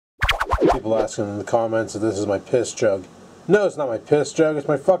People asking in the comments if this is my piss jug. No, it's not my piss jug, it's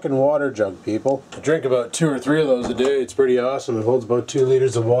my fucking water jug, people. I drink about 2 or 3 of those a day. It's pretty awesome. It holds about 2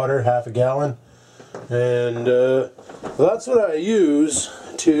 liters of water, half a gallon. And that's what I use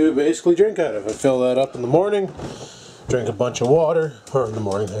to basically drink out of. I fill that up in the morning, drink a bunch of water, or in the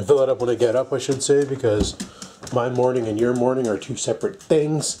morning. I fill it up when I get up, I should say, because my morning and your morning are 2 separate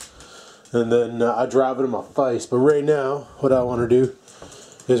things. And then I drive it in my face. But right now, what I want to do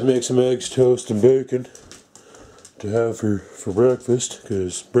is make some eggs, toast, and bacon to have for breakfast,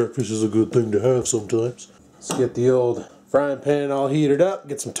 because breakfast is a good thing to have sometimes. Let's get the old frying pan all heated up,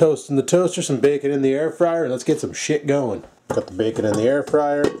 get some toast in the toaster, some bacon in the air fryer, and let's get some shit going. Got the bacon in the air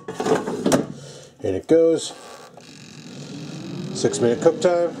fryer, and it goes. 6-minute cook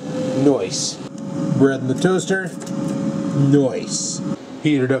time, nice. Bread in the toaster, nice.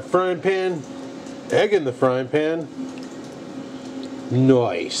 Heated up frying pan, egg in the frying pan,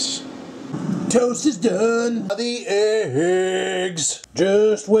 nice. Toast is done. The eggs,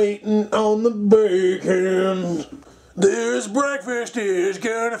 just waiting on the bacon. This breakfast is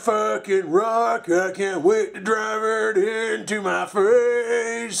gonna fucking rock. I can't wait to drive it into my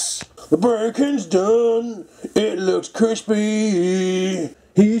face. The bacon's done. It looks crispy.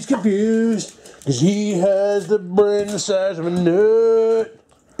 He's confused because he has the brain the size of a nut.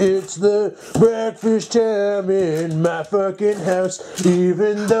 It's the breakfast time in my fucking house,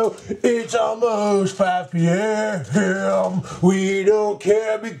 even though it's almost 5 p.m. We don't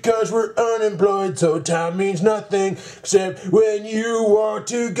care because we're unemployed, so time means nothing except when you want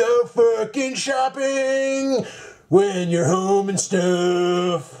to go fucking shopping when you're home and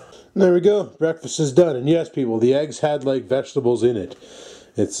stuff. There we go, breakfast is done. And yes, people, the eggs had like vegetables in it.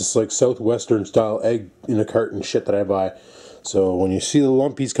 It's just like southwestern style egg in a carton shit that I buy. So when you see the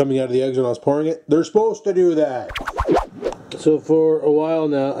lumpies coming out of the eggs when I was pouring it, they're supposed to do that. So for a while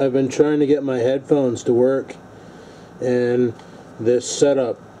now, I've been trying to get my headphones to work in this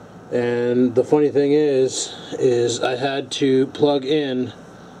setup. And the funny thing is I had to plug in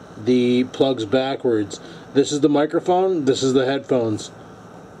the plugs backwards. This is the microphone, this is the headphones.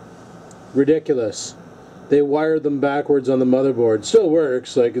 Ridiculous. They wired them backwards on the motherboard. Still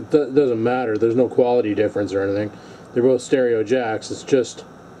works, like it doesn't matter. There's no quality difference or anything. They're both stereo jacks. It's just,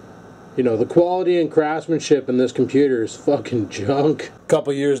 you know, the quality and craftsmanship in this computer is fucking junk. A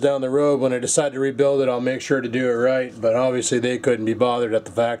couple years down the road, when I decide to rebuild it, I'll make sure to do it right. But obviously they couldn't be bothered at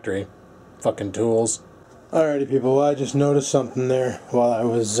the factory. Fucking tools. Alrighty people, well, I just noticed something there while I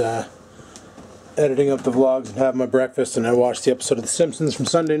was editing up the vlogs and having my breakfast, and I watched the episode of The Simpsons from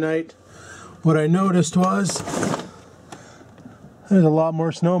Sunday night. What I noticed was there's a lot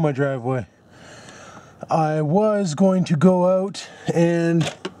more snow in my driveway. I was going to go out and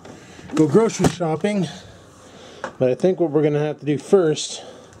go grocery shopping, but I think what we're going to have to do first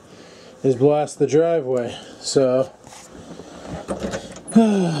is blast the driveway. So,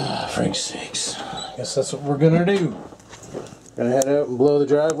 for sakes, I guess that's what we're going to do. Gonna head out and blow the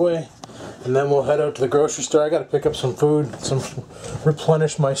driveway, and then we'll head out to the grocery store. I got to pick up some food,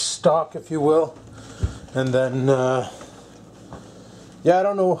 replenish my stock, if you will, and then yeah, I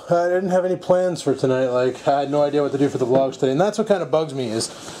don't know, I didn't have any plans for tonight. Like, I had no idea what to do for the vlogs today, and that's what kind of bugs me is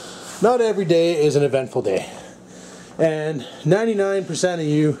not every day is an eventful day. And 99% of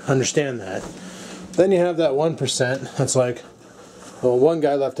you understand that. Then you have that 1% that's like, well, one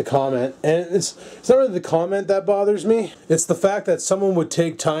guy left a comment, and it's not really the comment that bothers me. It's the fact that someone would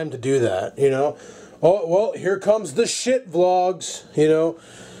take time to do that, you know? Oh, well, here comes the shit vlogs, you know?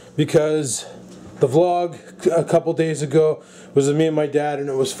 Because the vlog a couple days ago was with me and my dad, and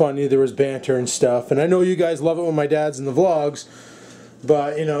it was funny. There was banter and stuff. And I know you guys love it when my dad's in the vlogs,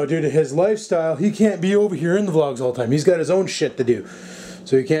 but, you know, due to his lifestyle, he can't be over here in the vlogs all the time. He's got his own shit to do,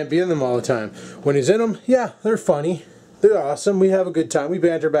 so he can't be in them all the time. When he's in them, yeah, they're funny. They're awesome. We have a good time. We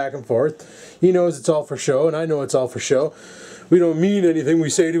banter back and forth. He knows it's all for show, and I know it's all for show. We don't mean anything we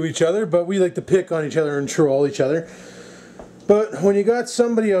say to each other, but we like to pick on each other and troll each other. But when you got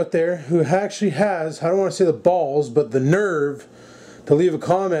somebody out there who actually has, I don't want to say the balls, but the nerve to leave a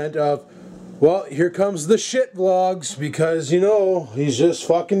comment of, well, here comes the shit vlogs, because, you know, he's just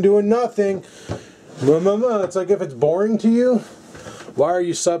fucking doing nothing. It's like, if it's boring to you, why are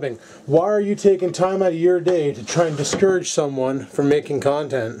you subbing? Why are you taking time out of your day to try and discourage someone from making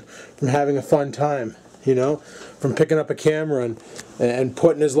content, from having a fun time, you know? From picking up a camera and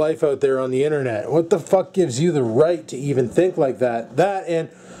putting his life out there on the internet. What the fuck gives you the right to even think like that? That, and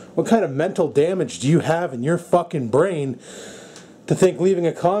what kind of mental damage do you have in your fucking brain to think leaving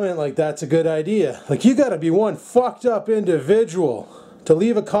a comment like that's a good idea? Like, you gotta be one fucked up individual to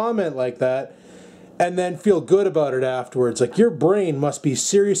leave a comment like that and then feel good about it afterwards. Like, your brain must be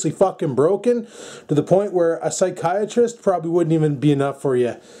seriously fucking broken to the point where a psychiatrist probably wouldn't even be enough for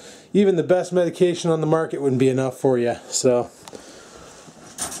you. Even the best medication on the market wouldn't be enough for you. So,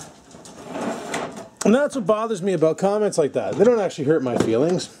 and that's what bothers me about comments like that. They don't actually hurt my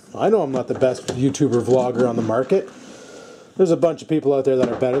feelings. I know I'm not the best YouTuber vlogger on the market. There's a bunch of people out there that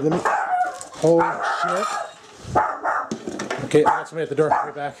are better than me. Oh shit. Okay, I got somebody at the door.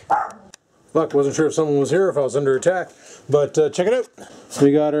 Right back. Fuck, wasn't sure if someone was here or if I was under attack. But check it out.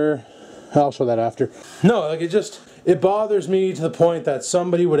 We got her. I'll show that after. No, like, it bothers me to the point that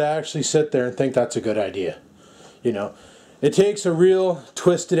somebody would actually sit there and think that's a good idea. You know, it takes a real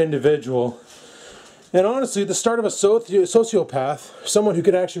twisted individual. And honestly, the start of a sociopath, someone who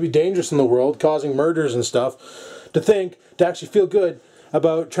could actually be dangerous in the world, causing murders and stuff, to actually feel good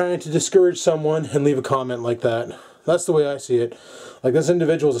about trying to discourage someone and leave a comment like that. That's the way I see it. Like, this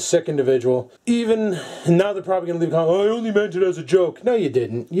individual is a sick individual. Even now they're probably going to leave a comment, oh, I only meant it as a joke. No, you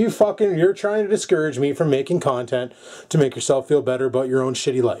didn't. You're trying to discourage me from making content to make yourself feel better about your own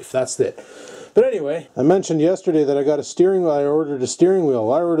shitty life. That's it. But anyway, I mentioned yesterday that I got a steering wheel. I ordered a steering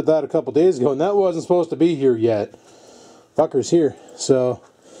wheel. I ordered that a couple days ago, and that wasn't supposed to be here yet. Fucker's here. So,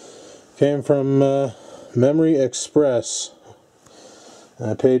 came from Memory Express.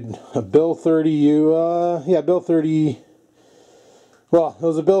 I paid a bill 30 bill 30. Well, it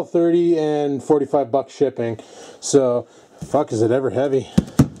was a bill 30 and 45 bucks shipping. So, fuck, is it ever heavy?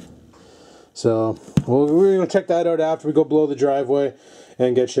 So, we're gonna check that out after we go blow the driveway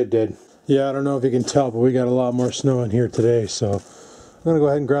and get shit did. Yeah, I don't know if you can tell, but we got a lot more snow in here today, so I'm gonna go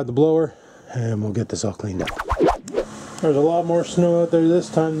ahead and grab the blower and we'll get this all cleaned up. There's a lot more snow out there this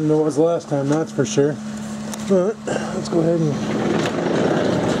time than there was last time, that's for sure. But let's go ahead and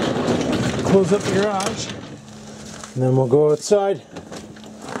close up the garage, and then we'll go outside.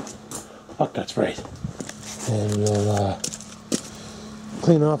 Fuck, that's right. And we'll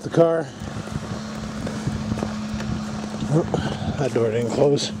clean off the car. Oh, that door didn't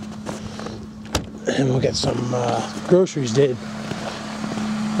close. And we'll get some groceries did.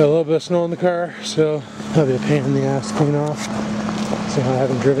 Got a little bit of snow in the car, so that'll be a pain in the ass to clean off. So I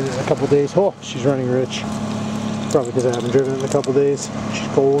haven't driven it in a couple days. Oh, she's running rich. Probably because I haven't driven it in a couple days. She's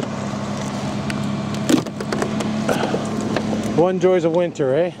cold. One joys of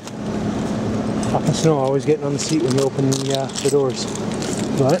winter, eh? Fucking snow always getting on the seat when you open the doors.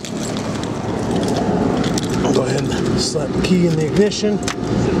 But I'll go ahead and slap the key in the ignition.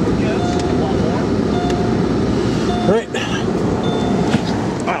 Right.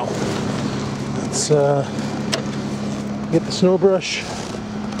 Wow. Let's get the snow brush.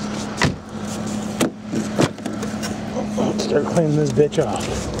 Start cleaning this bitch off.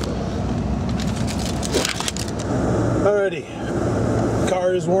 Alrighty.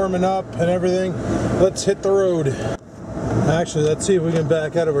 Car is warming up and everything. Let's hit the road. Actually, let's see if we can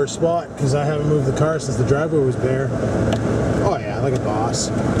back out of our spot, because I haven't moved the car since the driveway was bare. Oh yeah, like a boss.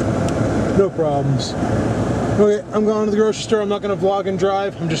 No problems. Okay, I'm going to the grocery store. I'm not going to vlog and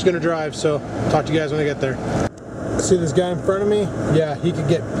drive. I'm just going to drive, so talk to you guys when I get there. See this guy in front of me? Yeah, he could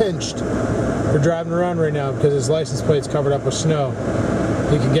get pinched for driving around right now because his license plate's covered up with snow.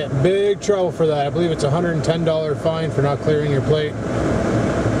 He could get in big trouble for that. I believe it's a $110 fine for not clearing your plate.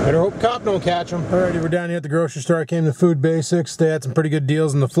 Better hope cop don't catch him. Alrighty, we're down here at the grocery store. I came to Food Basics. They had some pretty good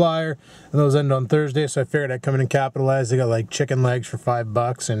deals in the flyer, and those end on Thursday, so I figured I'd come in and capitalize. They got like chicken legs for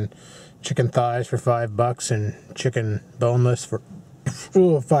 $5 and chicken thighs for $5 and chicken boneless for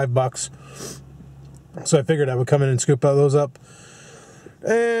 $5. So I figured I would come in and scoop all those up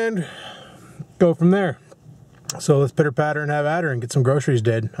and go from there. So let's pitter patter and have at her and get some groceries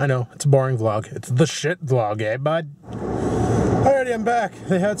did. I know, it's a boring vlog. It's the shit vlog, eh, bud? Alrighty, I'm back.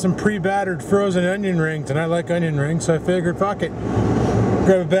 They had some pre-battered frozen onion rings, and I like onion rings, so I figured, fuck it.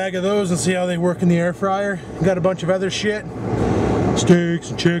 Grab a bag of those and see how they work in the air fryer. Got a bunch of other shit. Steaks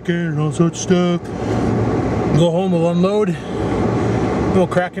and chicken and all sorts of stuff. Go home, we'll unload. We'll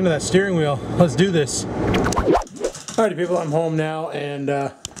crack into that steering wheel. Let's do this. Alrighty people, I'm home now,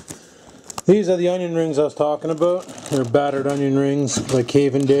 and these are the onion rings I was talking about. They're battered onion rings, like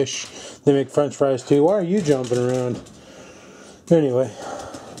Cavendish. They make French fries too. Why are you jumping around? Anyway,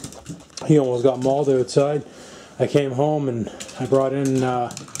 he almost got mauled outside. I came home and I brought in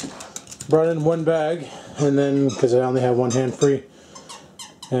one bag, and then because I only have one hand free,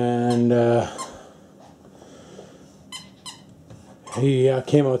 and he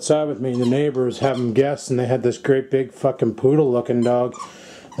came outside with me, and the neighbors having guests, and they had this great big fucking poodle looking dog.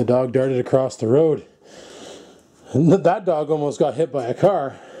 The dog darted across the road, and that dog almost got hit by a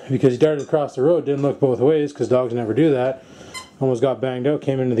car because he darted across the road. Didn't look both ways because dogs never do that. almost got banged out,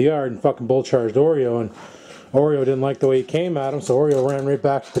 came into the yard and fucking bull charged Oreo, and Oreo didn't like the way he came at him, so Oreo ran right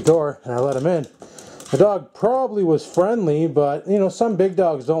back to the door and I let him in. The dog probably was friendly, but you know, some big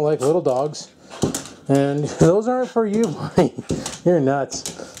dogs don't like little dogs. And those aren't for you, buddy. You're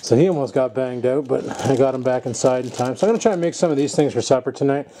nuts. So he almost got banged out, but I got him back inside in time. So I'm going to try and make some of these things for supper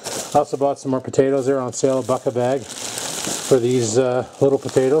tonight. I also bought some more potatoes. They're on sale, $1 a bag for these little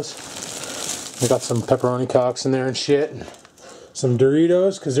potatoes. I got some pepperoni cocks in there and shit. And some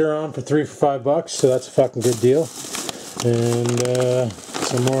Doritos, because they're on for 3 for $5, so that's a fucking good deal. And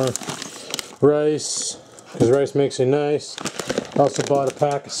some more rice, because rice makes it nice. Also bought a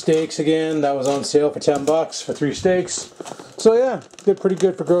pack of steaks again. That was on sale for $10 for 3 steaks. So yeah, did pretty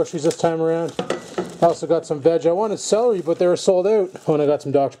good for groceries this time around. I also got some veg. I wanted celery, but they were sold out. Oh, and I got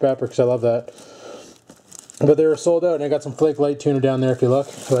some Dr. Pepper because I love that. But they were sold out, and I got some flake light tuna down there if you look.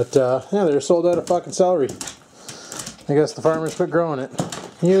 But yeah, they were sold out of fucking celery. I guess the farmers quit growing it.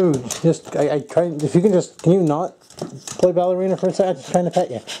 You just, if you can just, can you not play ballerina for a second? I'm just trying to pet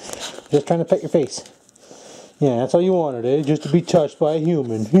you. Just trying to pet your face. Yeah, that's all you wanted, eh? Just to be touched by a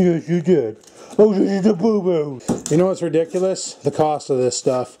human. Yes, you did. Oh, this is a boo-boo. You know what's ridiculous? The cost of this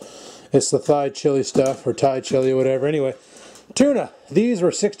stuff. It's the Thai chili stuff, or Thai chili, or whatever. Anyway, tuna. These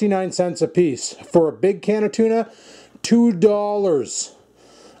were 69 cents a piece. For a big can of tuna, $2.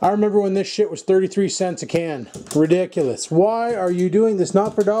 I remember when this shit was 33 cents a can. Ridiculous. Why are you doing this?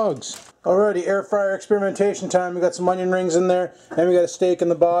 Not for dogs. Alrighty, air fryer experimentation time. We got some onion rings in there, and we got a steak in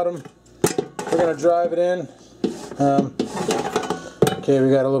the bottom. We're gonna drive it in. Okay,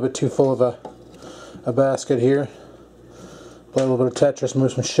 we got a little bit too full of a basket here. Play a little bit of Tetris,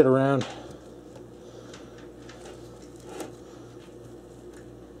 move some shit around.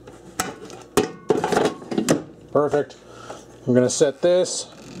 Perfect. We're gonna set this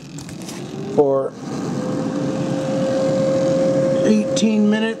for 18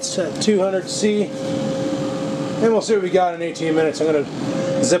 minutes at 200°C, and we'll see what we got in 18 minutes. I'm gonna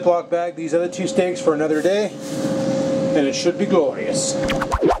Ziploc bag these other 2 steaks for another day, and it should be glorious.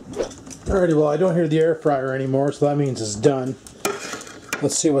 Alrighty, well, I don't hear the air fryer anymore, so that means it's done.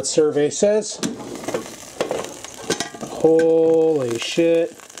 Let's see what survey says. Holy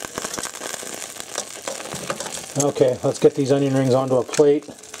shit. Okay, let's get these onion rings onto a plate.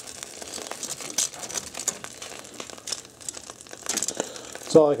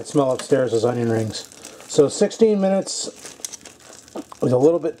 That's all I can smell upstairs is onion rings. So 16 minutes is a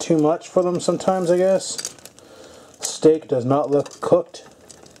little bit too much for them sometimes, I guess. Steak does not look cooked.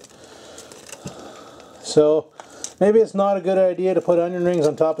 So maybe it's not a good idea to put onion rings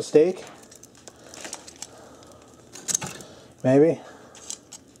on top of steak. Maybe.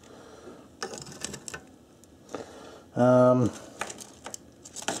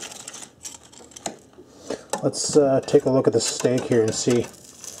 Let's take a look at the steak here and see.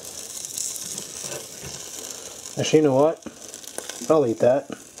 Actually, you know what? I'll eat that.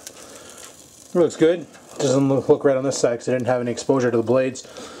 It looks good. Doesn't look right on this side because I didn't have any exposure to the blades.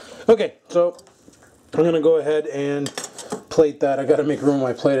 Okay, so I'm going to go ahead and plate that. I got to make room on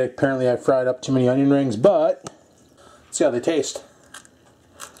my plate. Apparently I fried up too many onion rings, but let's see how they taste.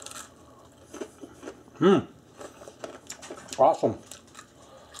 Awesome.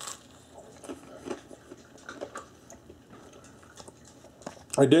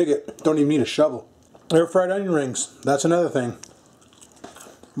 I dig it. Don't even need a shovel. Air fried onion rings. That's another thing.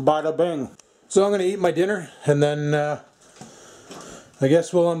 Bada bing. So I'm going to eat my dinner, and then I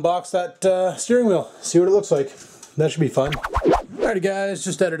guess we'll unbox that steering wheel. See what it looks like. That should be fun. Alrighty guys,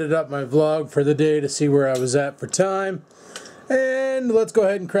 just edited up my vlog for the day to see where I was at for time. And let's go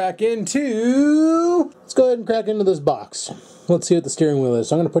ahead and crack into this box. Let's see what the steering wheel is.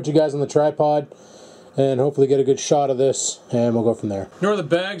 So I'm going to put you guys on the tripod and hopefully get a good shot of this, and we'll go from there. Ignore the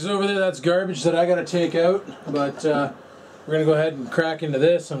bags over there, that's garbage that I got to take out, but we're going to go ahead and crack into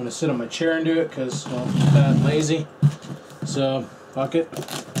this. I'm going to sit on my chair and do it because, well, I'm fat and lazy. So, fuck it.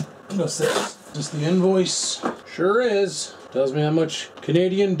 What's this? Is this the invoice? Sure is. Tells me how much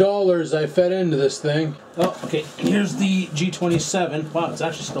Canadian dollars I fed into this thing. Oh, okay, here's the G27. Wow, it's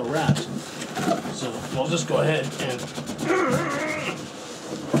actually still wrapped. So, we'll just go ahead and...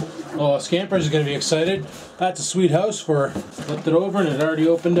 Oh, Scamper's going to be excited. That's a sweet house for her. Flipped it over and it already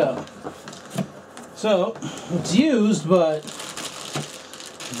opened up. So, it's used, but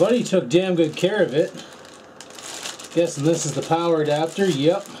Buddy took damn good care of it. Guessing this is the power adapter.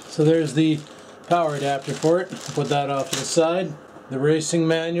 Yep. So there's the power adapter for it. Put that off to the side. The racing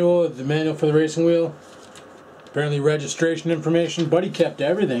manual, the manual for the racing wheel. Apparently registration information. Buddy kept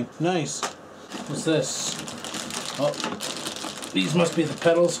everything. Nice. What's this? Oh, these must be the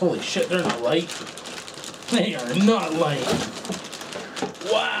pedals. Holy shit, they're not light. They are not light.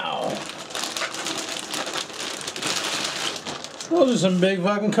 Wow. Those are some big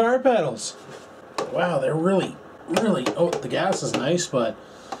fucking car pedals. Wow, they're really, oh, the gas is nice, but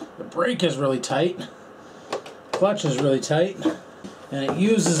the brake is really tight. Clutch is really tight. And it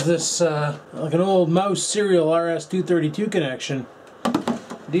uses this, like an old mouse serial RS-232 connection.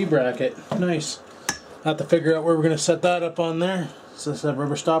 D-bracket. Nice. I have to figure out where we're going to set that up on there. So this have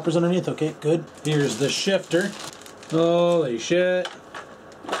rubber stoppers underneath. Okay, good. Here's the shifter. Holy shit.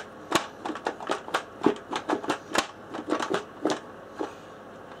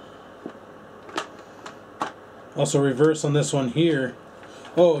 Also reverse on this one here.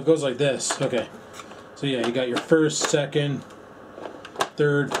 Oh, it goes like this. Okay. So yeah, you got your first, second,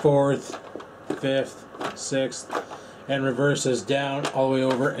 third, fourth, fifth, sixth, and reverses down, all the way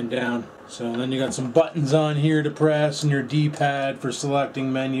over and down. So then you got some buttons on here to press and your D-pad for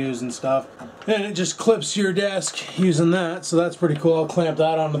selecting menus and stuff. And it just clips to your desk using that, so that's pretty cool. I'll clamp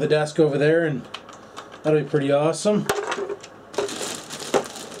that onto the desk over there and that'll be pretty awesome.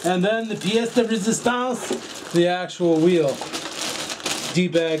 And then the pièce de résistance, the actual wheel.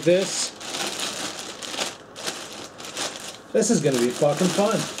 Debag this. This is going to be fucking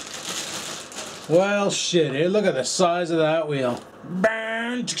fun. Well, shit, hey, look at the size of that wheel.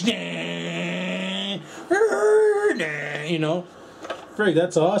 You know, frig,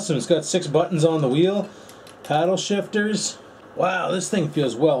 that's awesome. It's got 6 buttons on the wheel, paddle shifters. Wow, this thing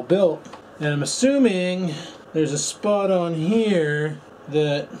feels well built. And I'm assuming there's a spot on here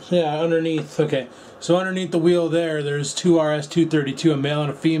that, yeah, underneath. Okay, so underneath the wheel there's 2 RS-232, a male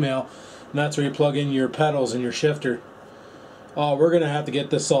and a female, and that's where you plug in your pedals and your shifter. Oh, we're gonna have to get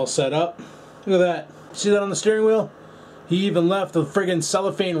this all set up. Look at that. See that on the steering wheel? He even left the friggin'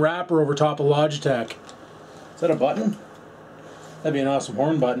 cellophane wrapper over top of Logitech. Is that a button? That'd be an awesome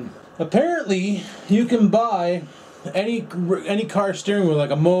horn button. Apparently, you can buy any car steering wheel, like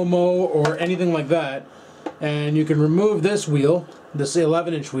a Momo or anything like that, and you can remove this wheel, this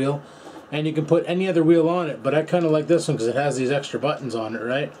 11-inch wheel, and you can put any other wheel on it. But I kind of like this one because it has these extra buttons on it,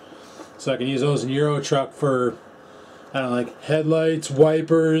 right? So I can use those in Euro Truck for, I don't know, like headlights,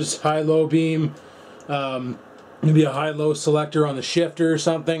 wipers, high-low beam, maybe a high-low selector on the shifter or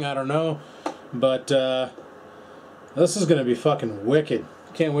something, I don't know. But this is going to be fucking wicked.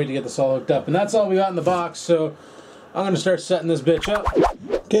 Can't wait to get this all hooked up. And that's all we got in the box, so I'm going to start setting this bitch up.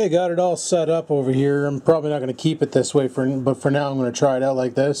 Okay, got it all set up over here. I'm probably not going to keep it this way, but for now I'm going to try it out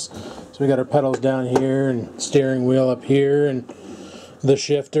like this. So we got our pedals down here, and steering wheel up here, and the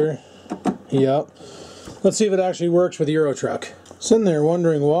shifter. Yep. Let's see if it actually works with Euro Truck. Sitting there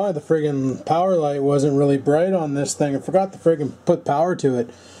wondering why the friggin' power light wasn't really bright on this thing. I forgot to friggin' put power to it.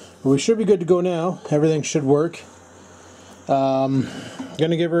 But we should be good to go now. Everything should work. Gonna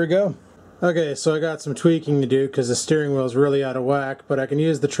give her a go. Okay, so I got some tweaking to do because the steering wheel is really out of whack, but I can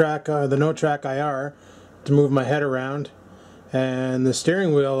use the track, the No Track IR to move my head around. And the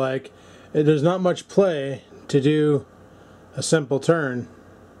steering wheel, like, there's not much play to do a simple turn.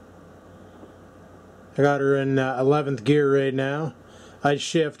 I got her in 11th gear right now. I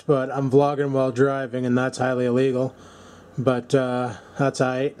shift, but I'm vlogging while driving, and that's highly illegal. But that's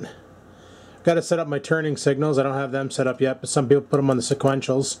alright. Got to set up my turning signals. I don't have them set up yet, but some people put them on the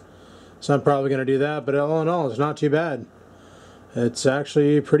sequentials. So I'm probably going to do that, but all in all, it's not too bad. It's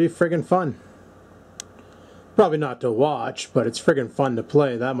actually pretty friggin' fun. Probably not to watch, but it's friggin' fun to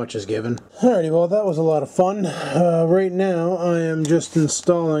play, that much is given. Alrighty, well that was a lot of fun. Right now I am just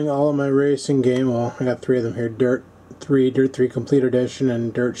installing all of my racing game. Well, I got 3 of them here, Dirt 3 Complete Edition,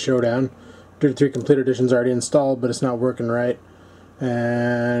 and Dirt Showdown. Dirt 3 Complete Edition's already installed, but it's not working right.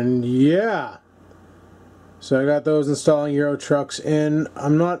 And yeah. So I got those installing Euro Trucks in.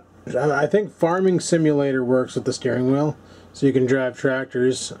 I think Farming Simulator works with the steering wheel, so you can drive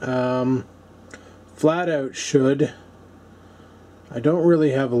tractors. Flat Out should. I don't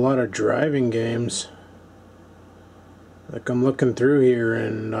really have a lot of driving games. Like, I'm looking through here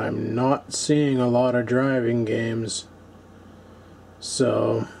and I'm not seeing a lot of driving games.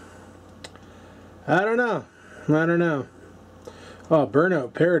 So, I don't know. Oh,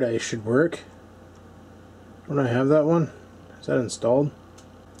 Burnout Paradise should work. Don't I have that one? Is that installed?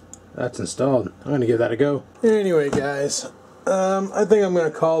 That's installed. I'm going to give that a go. Anyway, guys, I think I'm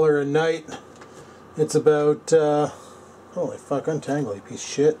going to call her a night. It's about, holy fuck, untangle, you piece of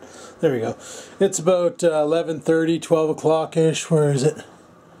shit. There we go. It's about 11:30, 12 o'clock-ish. Where is it?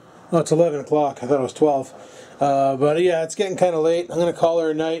 Oh, it's 11 o'clock. I thought it was 12. But yeah, it's getting kind of late. I'm going to call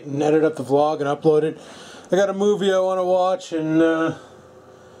her a night and edit up the vlog and upload it. I got a movie I want to watch, and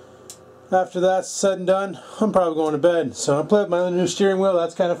after that's said and done, I'm probably going to bed. So I'll play with my new steering wheel.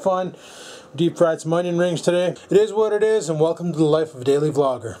 That's kind of fun. Deep fried some onion rings today. It is what it is, and welcome to the life of a daily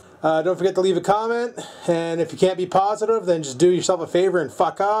vlogger. Don't forget to leave a comment, and if you can't be positive, then just do yourself a favor and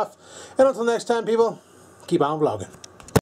fuck off. And until next time, people, keep on vlogging.